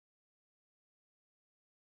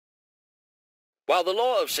While the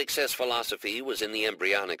law of success philosophy was in the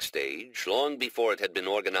embryonic stage, long before it had been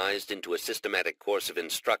organized into a systematic course of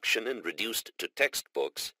instruction and reduced to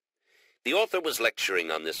textbooks, the author was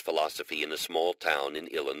lecturing on this philosophy in a small town in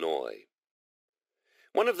Illinois.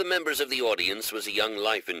 One of the members of the audience was a young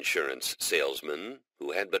life insurance salesman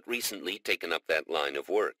who had but recently taken up that line of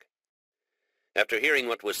work. After hearing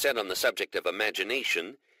what was said on the subject of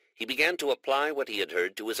imagination, he began to apply what he had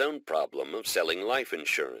heard to his own problem of selling life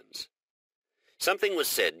insurance. Something was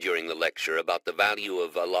said during the lecture about the value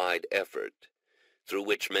of allied effort, through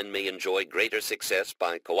which men may enjoy greater success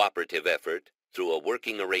by cooperative effort, through a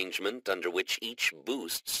working arrangement under which each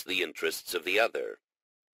boosts the interests of the other.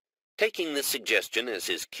 Taking this suggestion as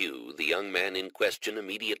his cue, the young man in question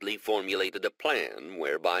immediately formulated a plan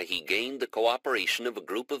whereby he gained the cooperation of a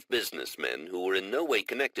group of businessmen who were in no way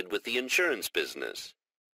connected with the insurance business.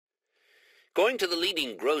 Going to the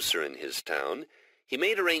leading grocer in his town, he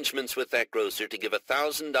made arrangements with that grocer to give a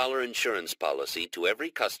 $1,000 insurance policy to every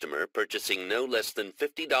customer purchasing no less than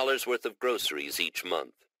 $50 worth of groceries each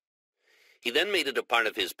month. He then made it a part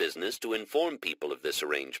of his business to inform people of this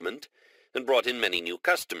arrangement and brought in many new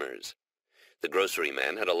customers. The grocery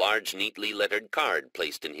man had a large, neatly lettered card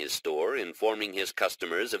placed in his store informing his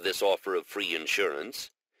customers of this offer of free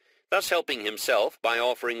insurance, thus helping himself by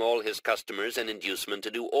offering all his customers an inducement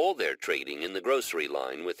to do all their trading in the grocery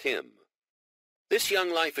line with him. This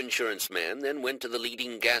young life insurance man then went to the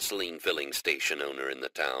leading gasoline filling station owner in the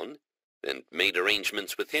town and made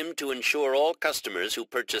arrangements with him to insure all customers who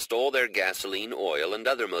purchased all their gasoline, oil, and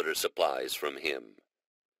other motor supplies from him.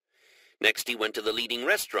 Next he went to the leading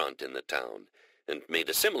restaurant in the town and made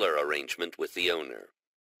a similar arrangement with the owner.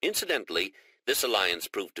 Incidentally, this alliance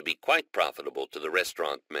proved to be quite profitable to the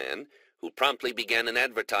restaurant man, who promptly began an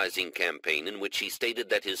advertising campaign in which he stated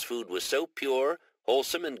that his food was so pure,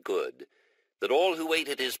 wholesome, and good that all who ate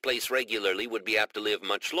at his place regularly would be apt to live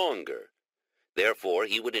much longer. Therefore,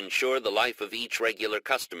 he would insure the life of each regular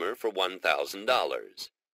customer for $1,000.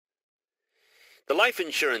 The life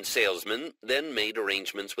insurance salesman then made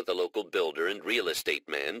arrangements with a local builder and real estate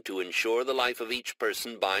man to insure the life of each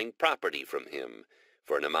person buying property from him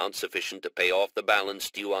for an amount sufficient to pay off the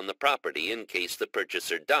balance due on the property in case the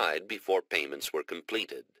purchaser died before payments were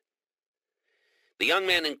completed. The young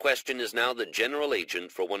man in question is now the general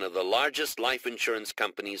agent for one of the largest life insurance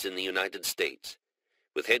companies in the United States,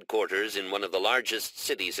 with headquarters in one of the largest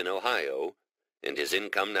cities in Ohio, and his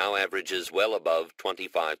income now averages well above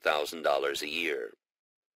 $25,000 a year.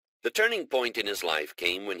 The turning point in his life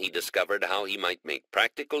came when he discovered how he might make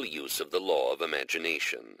practical use of the law of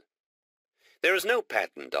imagination. There is no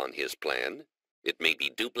patent on his plan. It may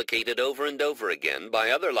be duplicated over and over again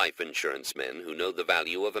by other life insurance men who know the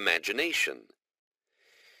value of imagination.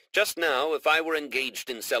 Just now, if I were engaged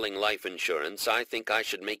in selling life insurance, I think I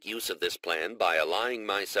should make use of this plan by allying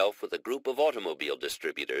myself with a group of automobile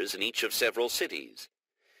distributors in each of several cities,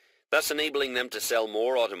 thus enabling them to sell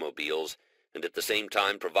more automobiles and at the same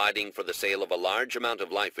time providing for the sale of a large amount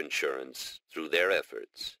of life insurance through their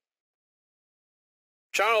efforts.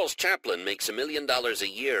 Charles Chaplin makes $1 million a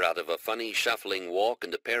year out of a funny shuffling walk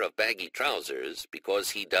and a pair of baggy trousers because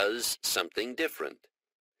he does something different.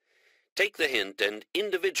 Take the hint and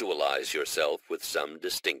individualize yourself with some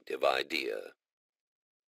distinctive idea.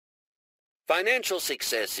 Financial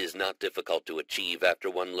success is not difficult to achieve after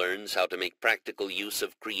one learns how to make practical use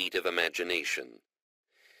of creative imagination.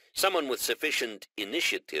 Someone with sufficient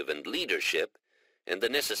initiative and leadership and the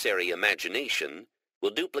necessary imagination will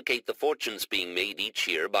duplicate the fortunes being made each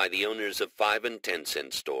year by the owners of 5- and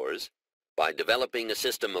 10-cent stores, by developing a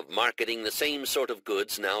system of marketing the same sort of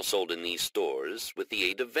goods now sold in these stores with the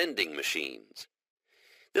aid of vending machines.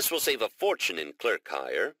 This will save a fortune in clerk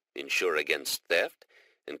hire, insure against theft,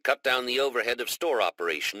 and cut down the overhead of store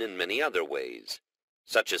operation in many other ways.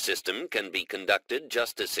 Such a system can be conducted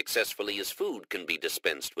just as successfully as food can be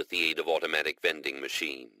dispensed with the aid of automatic vending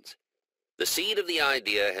machines. The seed of the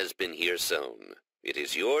idea has been here sown. It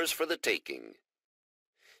is yours for the taking.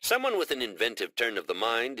 Someone with an inventive turn of the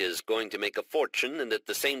mind is going to make a fortune and at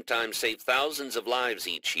the same time save thousands of lives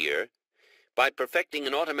each year by perfecting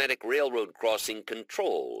an automatic railroad crossing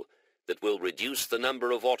control that will reduce the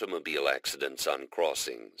number of automobile accidents on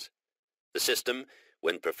crossings. The system,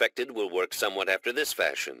 when perfected, will work somewhat after this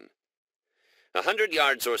fashion. 100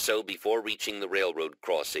 yards or so before reaching the railroad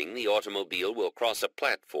crossing, the automobile will cross a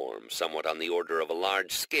platform somewhat on the order of a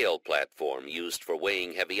large-scale platform used for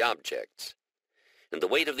weighing heavy objects, and the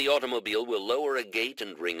weight of the automobile will lower a gate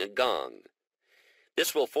and ring a gong.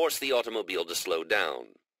 This will force the automobile to slow down.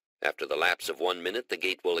 After the lapse of 1 minute, the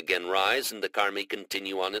gate will again rise and the car may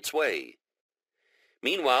continue on its way.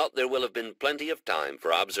 Meanwhile, there will have been plenty of time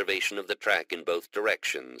for observation of the track in both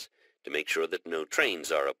directions to make sure that no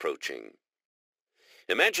trains are approaching.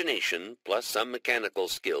 Imagination plus some mechanical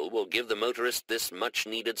skill will give the motorist this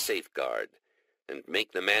much-needed safeguard and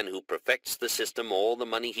make the man who perfects the system all the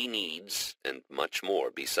money he needs and much more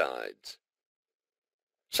besides.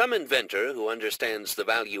 Some inventor who understands the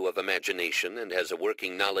value of imagination and has a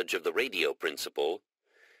working knowledge of the radio principle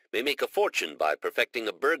may make a fortune by perfecting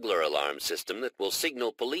a burglar alarm system that will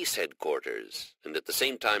signal police headquarters and at the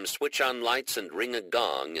same time switch on lights and ring a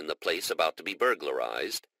gong in the place about to be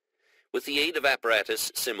burglarized, with the aid of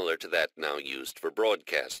apparatus similar to that now used for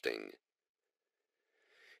broadcasting.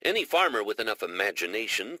 Any farmer with enough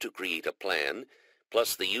imagination to create a plan,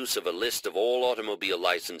 plus the use of a list of all automobile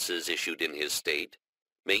licenses issued in his state,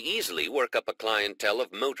 may easily work up a clientele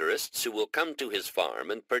of motorists who will come to his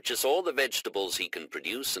farm and purchase all the vegetables he can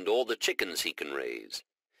produce and all the chickens he can raise,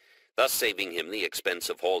 thus saving him the expense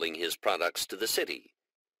of hauling his products to the city.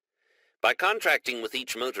 By contracting with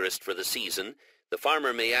each motorist for the season, the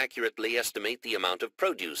farmer may accurately estimate the amount of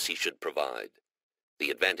produce he should provide.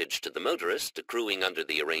 The advantage to the motorist accruing under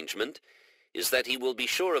the arrangement is that he will be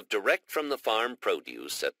sure of direct from the farm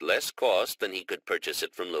produce at less cost than he could purchase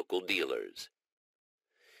it from local dealers.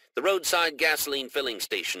 The roadside gasoline filling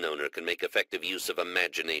station owner can make effective use of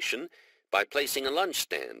imagination by placing a lunch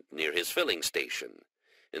stand near his filling station,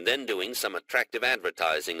 and then doing some attractive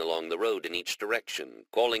advertising along the road in each direction,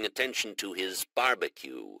 calling attention to his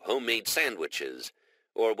barbecue, homemade sandwiches,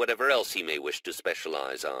 or whatever else he may wish to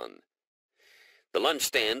specialize on. The lunch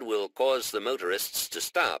stand will cause the motorists to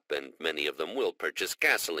stop, and many of them will purchase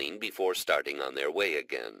gasoline before starting on their way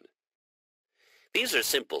again. These are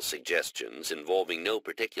simple suggestions involving no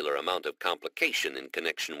particular amount of complication in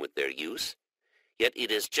connection with their use, yet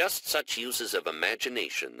it is just such uses of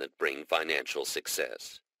imagination that bring financial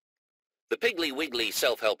success. The Piggly Wiggly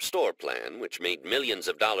self-help store plan, which made millions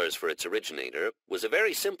of dollars for its originator, was a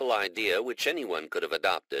very simple idea which anyone could have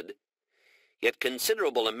adopted, yet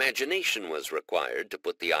considerable imagination was required to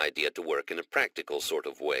put the idea to work in a practical sort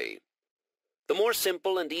of way. The more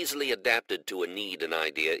simple and easily adapted to a need an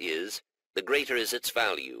idea is, the greater is its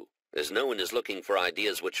value, as no one is looking for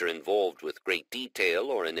ideas which are involved with great detail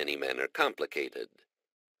or in any manner complicated.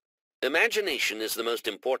 Imagination is the most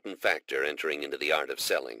important factor entering into the art of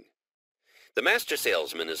selling. The master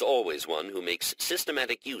salesman is always one who makes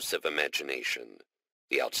systematic use of imagination.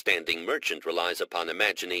 The outstanding merchant relies upon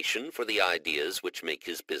imagination for the ideas which make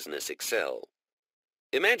his business excel.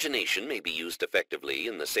 Imagination may be used effectively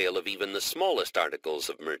in the sale of even the smallest articles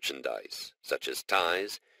of merchandise, such as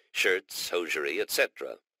ties, shirts, hosiery,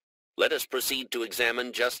 etc. Let us proceed to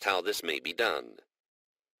examine just how this may be done.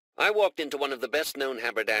 I walked into one of the best-known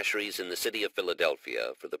haberdasheries in the city of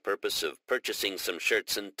Philadelphia for the purpose of purchasing some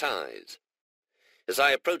shirts and ties. As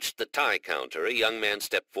I approached the tie counter, a young man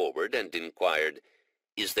stepped forward and inquired,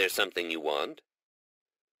 "Is there something you want?"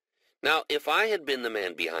 Now, if I had been the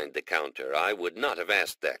man behind the counter, I would not have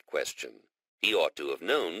asked that question. He ought to have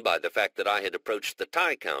known by the fact that I had approached the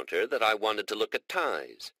tie counter that I wanted to look at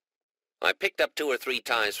ties. I picked up 2 or 3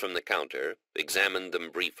 ties from the counter, examined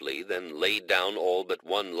them briefly, then laid down all but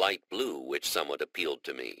one light blue which somewhat appealed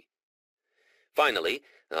to me. Finally,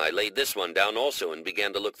 I laid this one down also and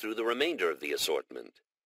began to look through the remainder of the assortment.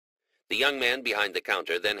 The young man behind the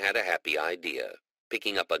counter then had a happy idea.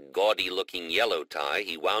 Picking up a gaudy-looking yellow tie,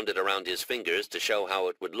 he wound it around his fingers to show how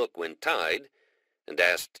it would look when tied, and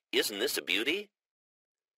asked, "Isn't this a beauty?"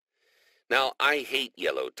 Now, I hate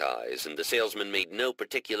yellow ties, and the salesman made no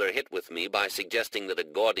particular hit with me by suggesting that a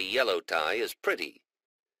gaudy yellow tie is pretty.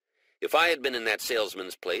 If I had been in that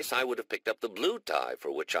salesman's place, I would have picked up the blue tie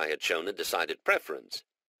for which I had shown a decided preference,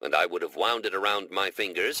 and I would have wound it around my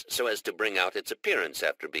fingers so as to bring out its appearance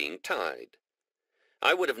after being tied.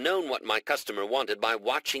 I would have known what my customer wanted by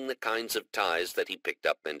watching the kinds of ties that he picked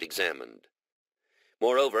up and examined.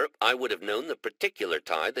 Moreover, I would have known the particular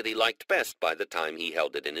tie that he liked best by the time he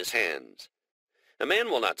held it in his hands. A man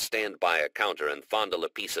will not stand by a counter and fondle a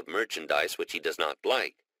piece of merchandise which he does not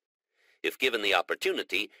like. If given the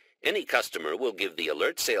opportunity, any customer will give the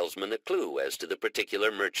alert salesman a clue as to the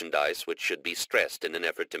particular merchandise which should be stressed in an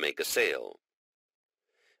effort to make a sale.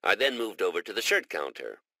 I then moved over to the shirt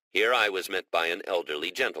counter. Here I was met by an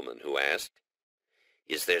elderly gentleman who asked,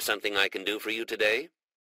 "Is there something I can do for you today?"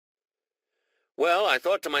 Well, I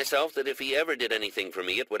thought to myself that if he ever did anything for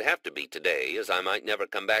me, it would have to be today, as I might never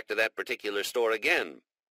come back to that particular store again.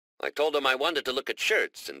 I told him I wanted to look at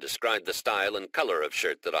shirts and described the style and color of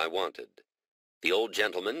shirt that I wanted. The old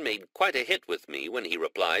gentleman made quite a hit with me when he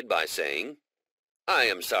replied by saying, "I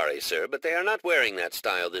am sorry, sir, but they are not wearing that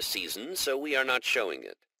style this season, so we are not showing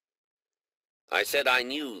it." I said I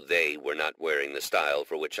knew they were not wearing the style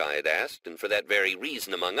for which I had asked, and for that very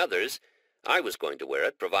reason, among others, I was going to wear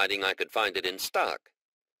it, providing I could find it in stock.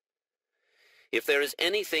 If there is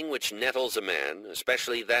anything which nettles a man,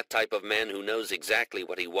 especially that type of man who knows exactly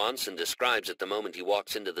what he wants and describes it the moment he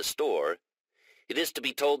walks into the store, it is to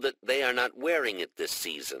be told that they are not wearing it this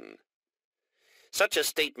season. Such a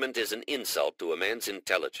statement is an insult to a man's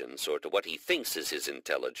intelligence, or to what he thinks is his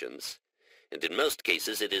intelligence, and in most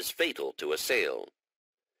cases it is fatal to a sale.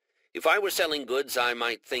 If I were selling goods, I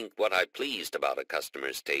might think what I pleased about a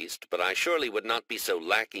customer's taste, but I surely would not be so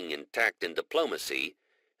lacking in tact and diplomacy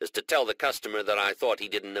as to tell the customer that I thought he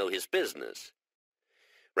didn't know his business.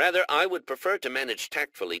 Rather, I would prefer to manage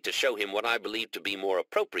tactfully to show him what I believed to be more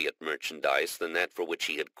appropriate merchandise than that for which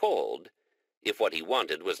he had called, if what he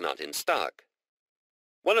wanted was not in stock.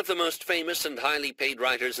 One of the most famous and highly paid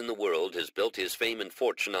writers in the world has built his fame and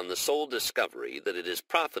fortune on the sole discovery that it is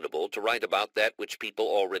profitable to write about that which people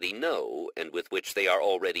already know and with which they are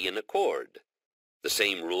already in accord. The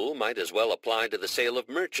same rule might as well apply to the sale of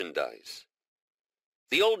merchandise.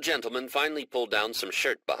 The old gentleman finally pulled down some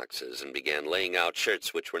shirt boxes and began laying out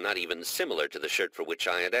shirts which were not even similar to the shirt for which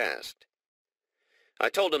I had asked. I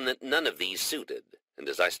told him that none of these suited, and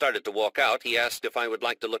as I started to walk out, he asked if I would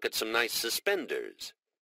like to look at some nice suspenders.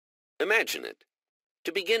 Imagine it.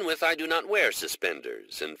 To begin with, I do not wear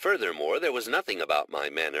suspenders, and furthermore, there was nothing about my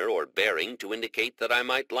manner or bearing to indicate that I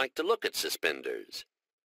might like to look at suspenders.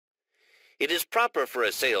 It is proper for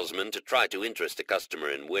a salesman to try to interest a customer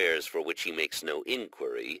in wares for which he makes no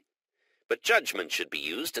inquiry, but judgment should be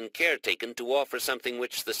used and care taken to offer something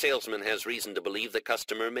which the salesman has reason to believe the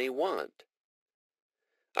customer may want.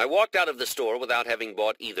 I walked out of the store without having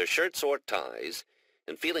bought either shirts or ties,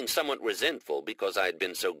 and feeling somewhat resentful because I had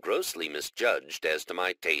been so grossly misjudged as to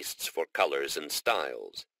my tastes for colors and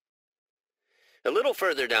styles. A little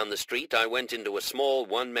further down the street I went into a small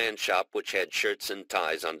one-man shop which had shirts and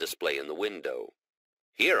ties on display in the window.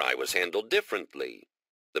 Here I was handled differently.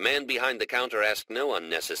 The man behind the counter asked no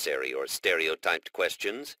unnecessary or stereotyped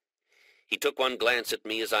questions. He took one glance at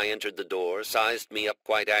me as I entered the door, sized me up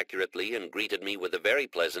quite accurately, and greeted me with a very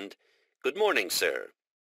pleasant, "Good morning, sir."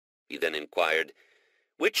 He then inquired,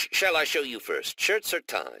 "Which shall I show you first, shirts or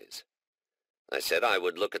ties?" I said I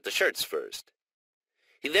would look at the shirts first.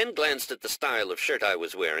 He then glanced at the style of shirt I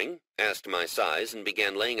was wearing, asked my size, and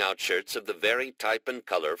began laying out shirts of the very type and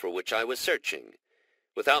color for which I was searching,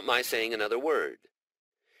 without my saying another word.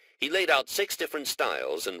 He laid out 6 different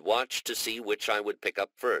styles and watched to see which I would pick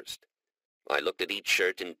up first. I looked at each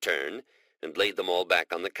shirt in turn and laid them all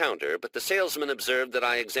back on the counter, but the salesman observed that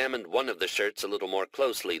I examined one of the shirts a little more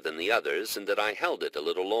closely than the others and that I held it a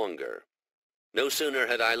little longer. No sooner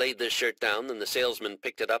had I laid this shirt down than the salesman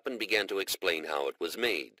picked it up and began to explain how it was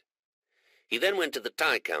made. He then went to the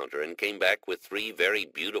tie counter and came back with 3 very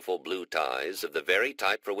beautiful blue ties of the very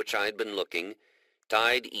type for which I had been looking,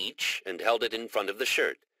 tied each and held it in front of the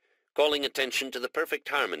shirt, calling attention to the perfect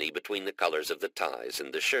harmony between the colors of the ties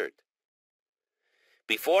and the shirt.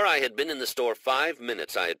 Before I had been in the store 5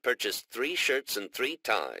 minutes, I had purchased 3 shirts and 3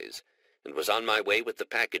 ties, and was on my way with the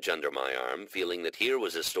package under my arm, feeling that here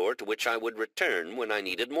was a store to which I would return when I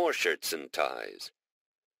needed more shirts and ties.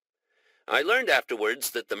 I learned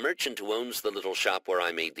afterwards that the merchant who owns the little shop where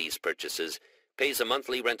I made these purchases pays a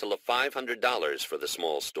monthly rental of $500 for the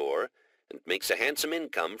small store, and makes a handsome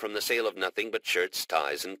income from the sale of nothing but shirts,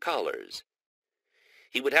 ties, and collars.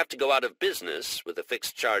 He would have to go out of business with a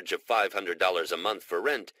fixed charge of $500 a month for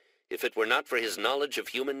rent if it were not for his knowledge of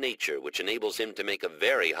human nature, which enables him to make a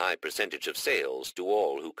very high percentage of sales to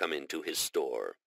all who come into his store.